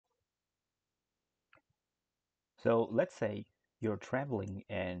So let's say you're traveling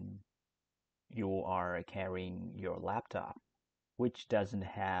and you are carrying your laptop, which doesn't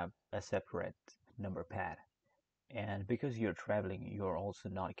have a separate number pad. And because you're traveling, you're also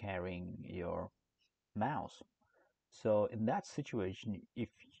not carrying your mouse. So in that situation, if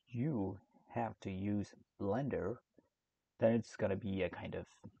you have to use Blender, then it's gonna be a kind of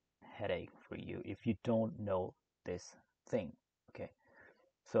headache for you if you don't know this thing. Okay.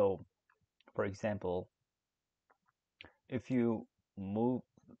 So for example, if you move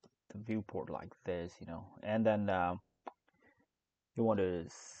the viewport like this, and then you want to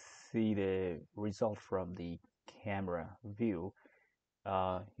see the result from the camera view,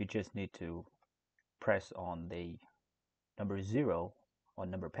 you just need to press on the number 0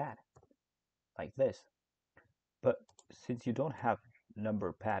 on number pad like this. But since you don't have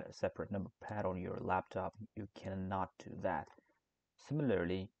a separate number pad on your laptop, you cannot do that.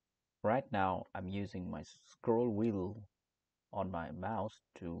 Similarly, right now I'm using my scroll wheel on my mouse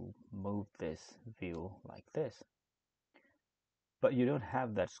to move this view like this. But you don't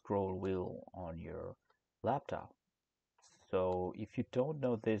have that scroll wheel on your laptop. So if you don't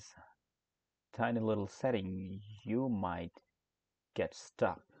know this tiny little setting, you might get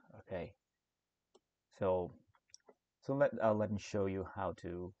stuck. Okay. So let me show you how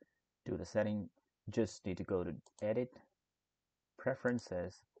to do the setting. Just need to go to Edit,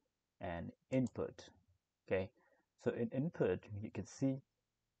 Preferences, and Input. Okay. So in Input, you can see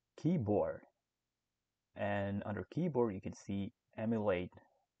Keyboard, and under Keyboard, you can see Emulate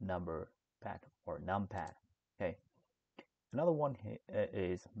Number Pad or Numpad. Okay. Another one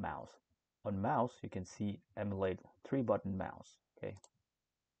is Mouse. On Mouse, you can see Emulate 3-button mouse. Okay.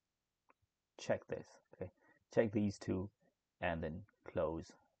 Check this. Okay. Check these two, and then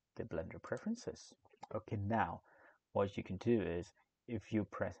close the Blender preferences. Okay, now what you can do is if you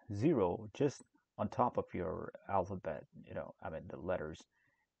press 0 just on top of your alphabet, the letters,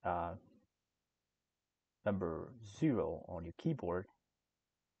 uh, number 0 on your keyboard,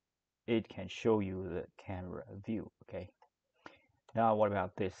 it can show you the camera view. Okay, now what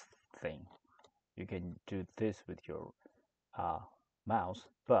about this thing? You can do this with your uh, mouse,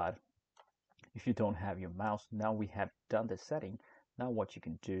 but if you don't have your mouse, now we have done the setting. Now what you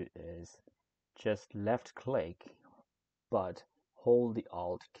can do is just left click, but hold the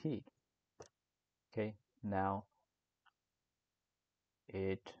Alt key. Okay, now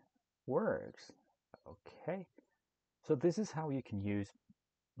it works. Okay, so this is how you can use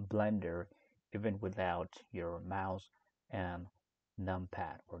Blender even without your mouse and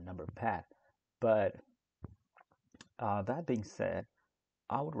numpad or number pad. But that being said,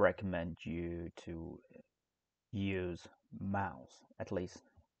 I would recommend you to use mouse, at least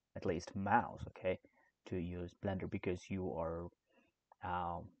mouse, okay, to use Blender, because you are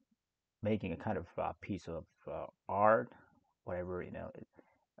um, making a kind of piece of art, whatever,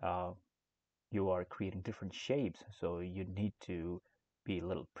 uh, you are creating different shapes, so you need to be a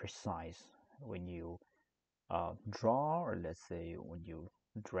little precise when you draw, or let's say when you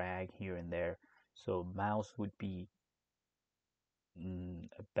drag here and there. So mouse would be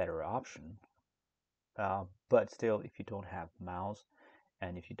a better option. But still, if you don't have mouse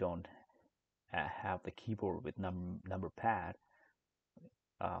and if you don't have the keyboard with number pad,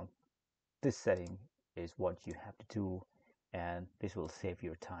 uh, this setting is what you have to do, and this will save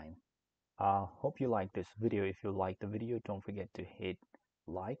your time. Hope you like this video. If you like the video, don't forget to hit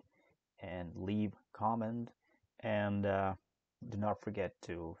like and leave comment, and do not forget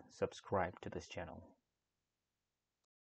to subscribe to this channel.